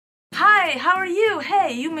Hi, how are you?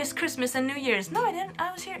 Hey, you missed Christmas and New Year's. No, I didn't.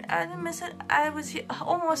 I was here. I didn't miss it. I was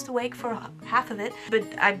almost awake for half of it. But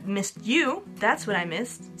I missed you. That's what I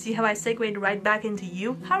missed. See how I segued right back into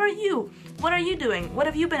you? How are you? What are you doing? What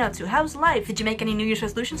have you been up to? How's life? Did you make any New Year's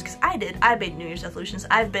resolutions? Because I did. I made New Year's resolutions.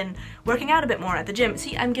 I've been working out a bit more at the gym.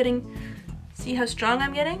 See, see how strong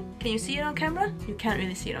I'm getting? Can you see it on camera? You can't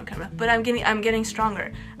really see it on camera, but I'm getting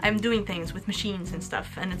stronger. I'm doing things with machines and stuff,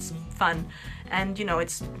 and it's fun. And you know,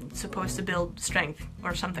 it's supposed to build strength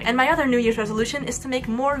or something. And my other New Year's resolution is to make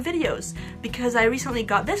more videos, because I recently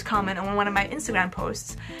got this comment on one of my Instagram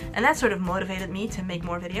posts, and that sort of motivated me to make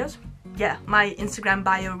more videos. Yeah, my Instagram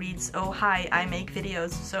bio reads, "Oh hi, I make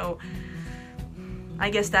videos," so I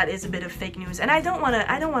guess that is a bit of fake news, and I don't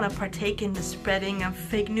wanna partake in the spreading of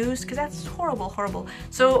fake news, because that's horrible.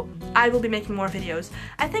 So I will be making more videos.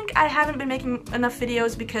 I think I haven't been making enough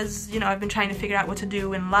videos because, you know, I've been trying to figure out what to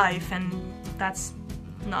do in life, and that's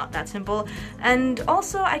not that simple. And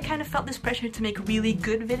also, I kind of felt this pressure to make really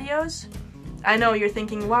good videos. I know you're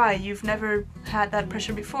thinking, why? You've never had that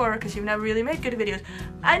pressure before because you've never really made good videos.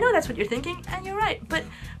 I know that's what you're thinking, and you're right, but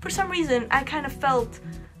for some reason I kind of felt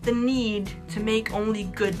the need to make only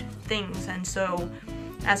good things, and so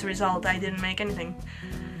as a result I didn't make anything.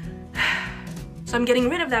 So I'm getting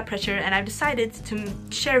rid of that pressure, and I've decided to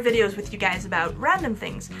share videos with you guys about random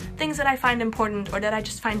things that I find important, or that I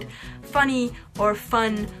just find funny or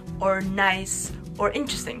fun or nice or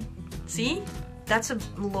interesting. See? That's a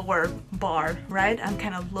lower bar, right? I'm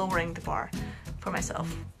kind of lowering the bar for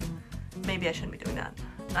myself. Maybe I shouldn't be doing that.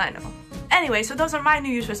 I know. Anyway, so those are my New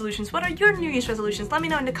Year's resolutions. What are your New Year's resolutions? Let me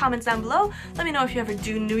know in the comments down below. Let me know if you ever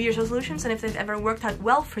do New Year's resolutions and if they've ever worked out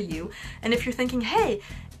well for you. And if you're thinking, hey,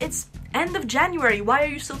 it's end of January, why are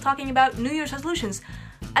you still talking about New Year's resolutions?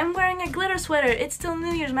 I'm wearing a glitter sweater. It's still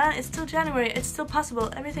New Year's, man. It's still January. It's still possible.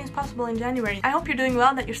 Everything's possible in January. I hope you're doing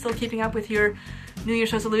well, that you're still keeping up with your New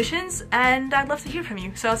Year's resolutions, and I'd love to hear from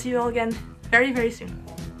you. So I'll see you all again very soon.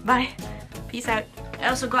 Bye. Peace out. I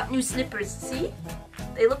also got new slippers. See?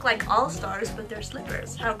 They look like all-stars, but they're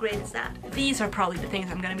slippers. How great is that? These are probably the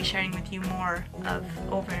things I'm gonna be sharing with you more of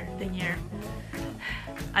over the year.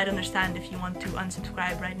 I'd understand if you want to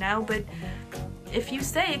unsubscribe right now, but if you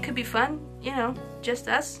stay, it could be fun. You know, just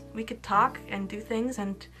us. We could talk and do things,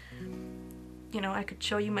 and, you know, I could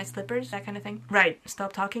show you my slippers, that kind of thing. Right,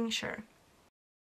 stop talking? Sure.